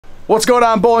What's going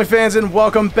on, bowling fans, and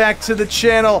welcome back to the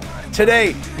channel.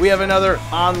 Today we have another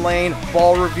on-lane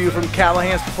ball review from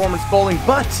Callahan's Performance Bowling,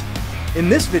 but in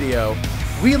this video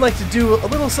we like to do a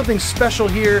little something special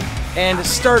here and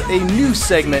start a new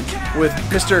segment with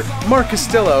Mr. Mark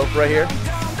Castillo right here.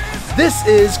 This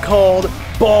is called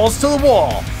Balls to the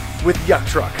Wall with Yuck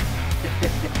Truck.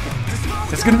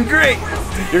 It's gonna be great.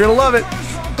 You're gonna love it.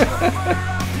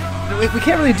 We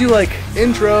can't really do like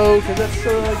intro because that's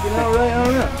so like, you know, right? I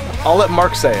don't know. I'll let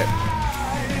Mark say it.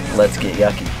 Let's get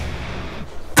yucky.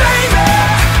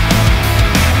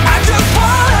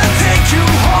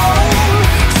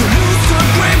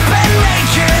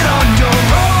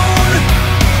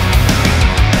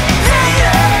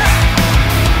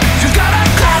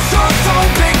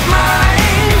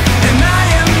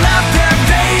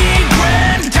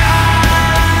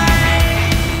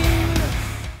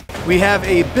 We have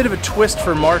a bit of a twist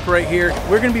for Mark right here.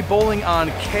 We're going to be bowling on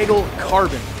Kegel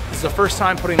Carbon. This is the first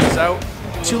time putting this out.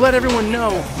 To let everyone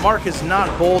know, Mark has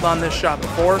not bowled on this shot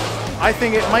before. I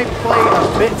think it might play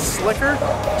a bit slicker,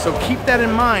 so keep that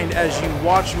in mind as you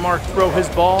watch Mark throw his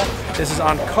ball. This is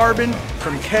on Carbon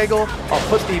from Kegel. I'll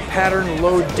put the pattern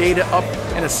load data up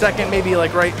in a second, maybe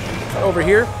like right over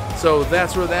here. So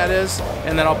that's where that is,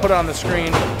 and then I'll put it on the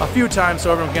screen a few times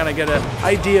so everyone can kind of get an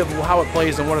idea of how it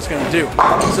plays and what it's going to do.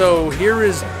 So here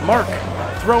is Mark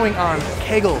throwing on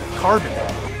Kegel Carbon.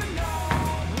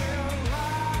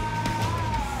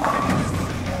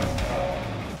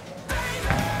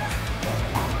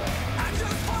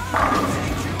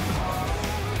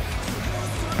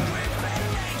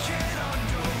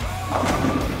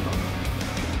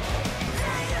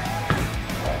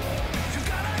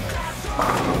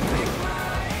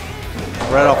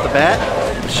 Right off the bat,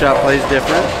 the shot plays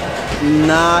different.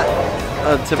 Not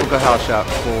a typical house shot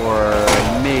for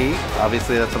me.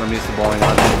 Obviously, that's what I'm used to bowling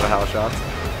on, typical house shots.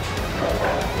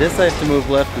 This I have to move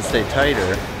left and stay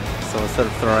tighter. So instead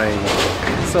of throwing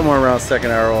somewhere around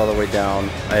second arrow all the way down,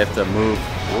 I have to move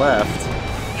left,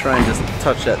 try and just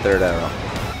touch that third arrow.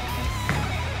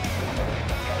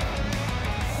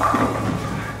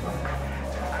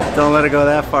 Don't let it go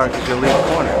that far because you'll leave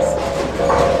corners.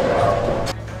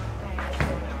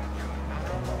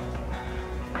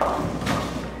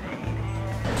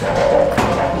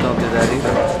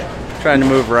 Trying to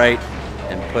move right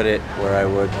and put it where I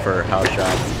would for house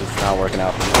shots. It's just not working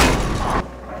out for me.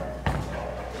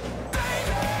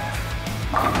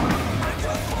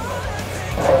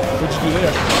 What'd you do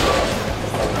there?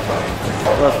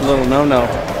 Left a little no-no.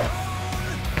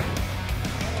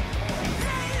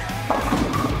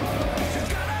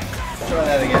 Try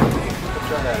that again.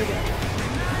 Try that again.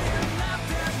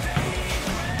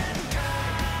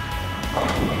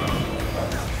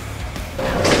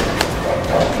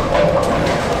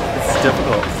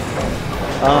 Difficult.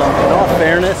 In all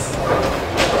fairness,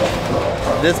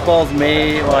 this ball's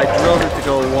made, well, I drilled it to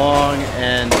go long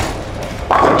and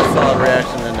a solid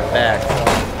reaction in the back.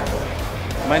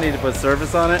 So might need to put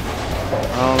surface on it.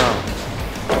 I don't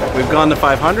know. We've gone to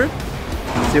 500.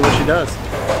 See what she does.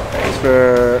 Just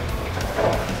for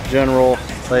general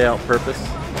layout purpose.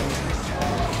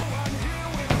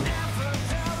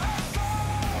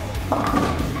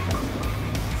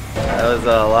 That was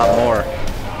a lot more.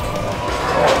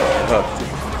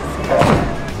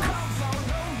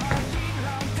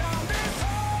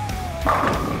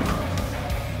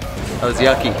 That was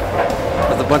yucky. That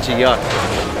was a bunch of yuck.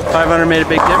 500 made a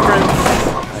big difference.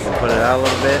 I can put it out a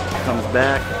little bit. Comes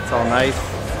back. It's all nice.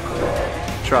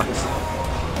 Trucks.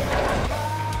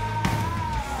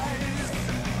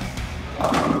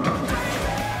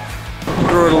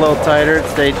 Threw it a little tighter. It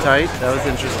stayed tight. That was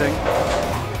interesting.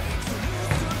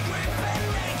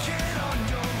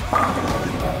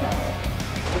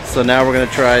 So now we're going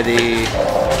to try the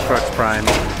Crux Prime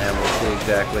and we'll see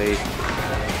exactly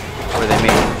where they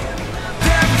meet.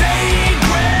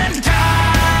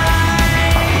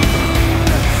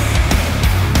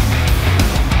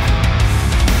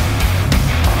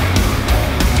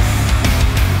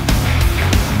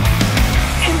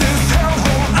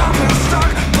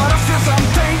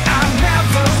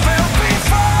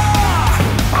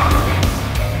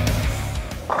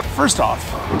 First off,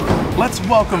 let's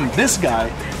welcome this guy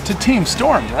to Team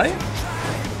Storm, right?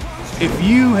 If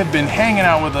you have been hanging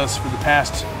out with us for the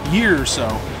past year or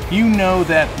so, you know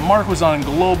that Mark was on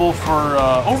Global for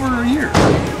over a year,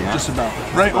 just about,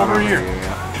 right? Over a year.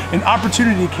 An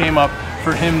opportunity came up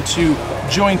for him to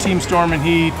join Team Storm and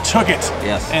he took it.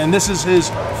 Yes. And this is his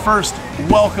first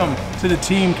welcome to the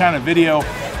team kind of video.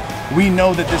 We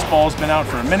know that this ball's been out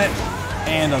for a minute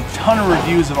and a ton of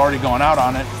reviews have already gone out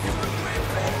on it.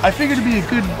 I figured it'd be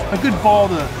a good ball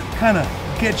to kind of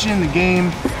get you in the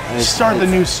game, start the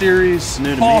new series,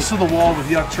 balls to the wall with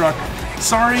Yuck Truck.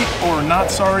 Sorry or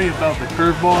not sorry about the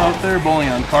curveball out there, bowling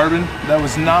on carbon. That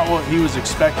was not what he was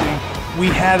expecting. We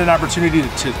had an opportunity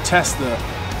to test the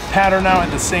pattern out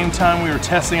at the same time we were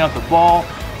testing out the ball.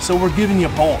 So we're giving you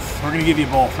both. We're gonna give you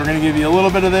both. We're gonna give you a little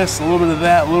bit of this, a little bit of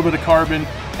that, a little bit of carbon,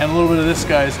 and a little bit of this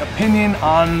guy's opinion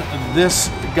on this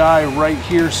guy right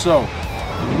here. So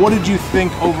what did you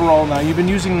think overall? Now you've been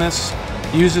using this,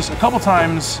 you used this a couple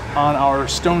times on our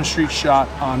Stone Street shot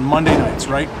on Monday nights,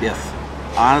 right? Yes.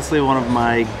 Honestly, one of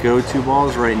my go-to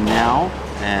balls right now,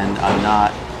 and I'm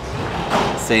not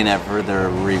saying that for their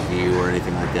review or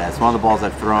anything like that. It's one of the balls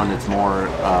I've thrown. It's more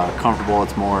comfortable.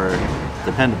 It's more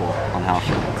dependable on house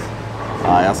shots.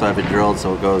 I also have it drilled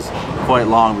so it goes quite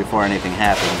long before anything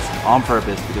happens on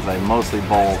purpose because I mostly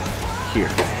bowl here,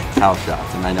 house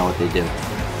shots, and I know what they do.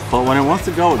 But when it wants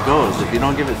to go, it goes. If you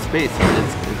don't give it space,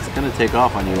 it's going to take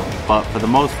off on you. But for the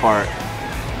most part,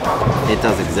 it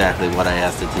does exactly what I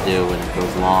asked it to do, and it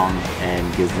goes long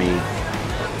and gives me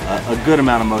a good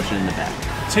amount of motion in the back.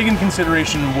 Take into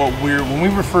consideration when we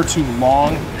refer to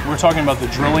long, we're talking about the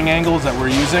drilling angles that we're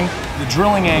using. The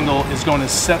drilling angle is going to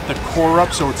set the core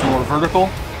up so it's more vertical,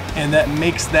 and that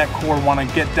makes that core want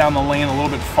to get down the lane a little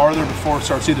bit farther before it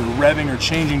starts either revving or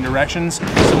changing directions.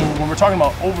 So when we're talking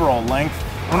about overall length,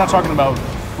 we're not talking about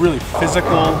really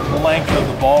physical length of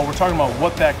the ball. We're talking about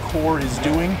what that core is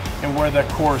doing and where that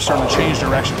core is starting to change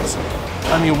directions.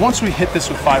 I mean, once we hit this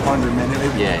with 500, man,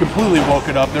 it completely woke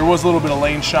it up. There was a little bit of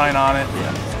lane shine on it.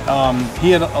 Yeah.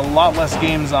 He had a lot less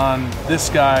games on this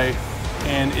guy,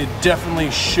 and it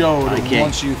definitely showed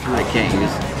once you threw it. I can't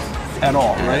use it at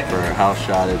all, right? For a house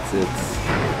shot,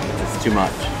 it's too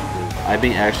much. I've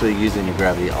been actually using the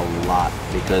gravity a lot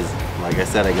because, like I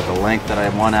said, I get the length that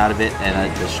I want out of it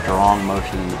and the strong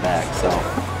motion in the back, so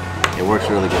it works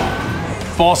really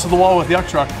good. Balls to the wall with Yuck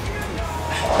Truck.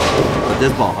 But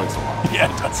this ball hooks a lot. Yeah,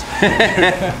 it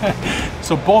does.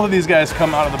 So both of these guys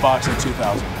come out of the box in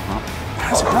 2000.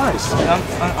 I'm surprised.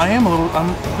 I'm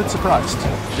a bit surprised.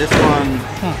 This one,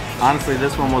 honestly,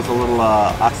 this one was a little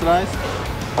oxidized.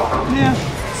 Yeah.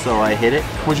 So I hit it.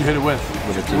 What'd you hit it with?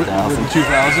 With a 2000. With a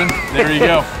 2000. There you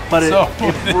go. But so,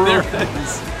 it broke.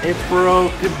 It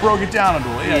broke. It broke it down a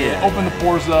little. Yeah. It opened the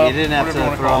pores up. You didn't have to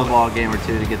throw the ball a game or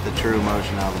two to get the true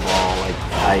motion out of the ball.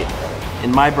 Like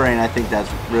in my brain, I think that's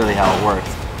really how it works.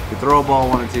 You throw a ball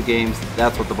 1 or 2 games,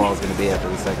 that's what the ball is going to be after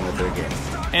the second or third game.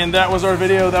 And that was our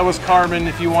video. That was carbon.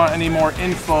 If you want any more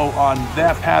info on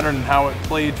that pattern and how it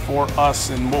played for us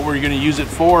and what we're going to use it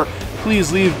for,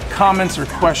 please leave comments or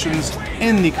questions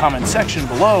in the comment section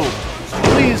below.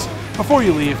 Please, before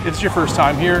you leave, if it's your first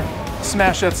time here,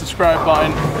 smash that subscribe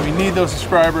button. We need those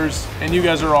subscribers, and you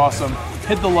guys are awesome.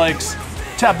 Hit the likes,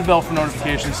 tap the bell for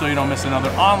notifications so you don't miss another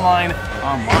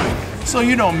so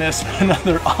you don't miss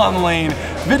another online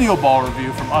video ball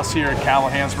review from us here at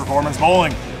Callahan's Performance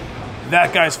Bowling.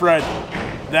 That guy's Fred.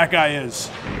 That guy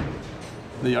is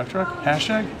the Yuck Truck.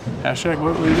 Hashtag? Hashtag,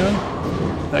 what are you doing?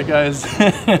 That guy is.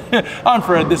 I'm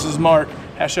Fred. This is Mark.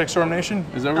 Hashtag Storm Nation.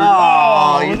 Is that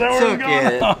where you took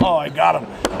it? Oh, I got him.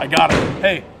 I got him.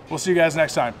 Hey, we'll see you guys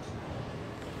next time.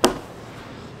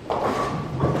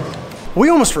 We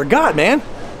almost forgot, man.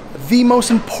 The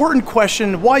most important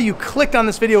question, why you clicked on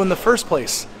this video in the first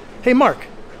place. Hey, Mark,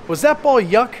 was that ball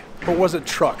Yuck or was it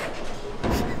Truck?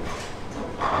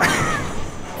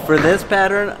 For this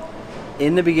pattern,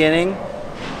 in the beginning,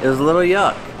 it was a little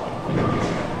Yuck.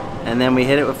 And then we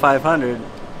hit it with 500,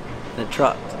 and it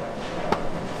trucked.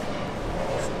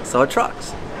 So it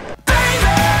trucks.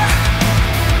 Baby!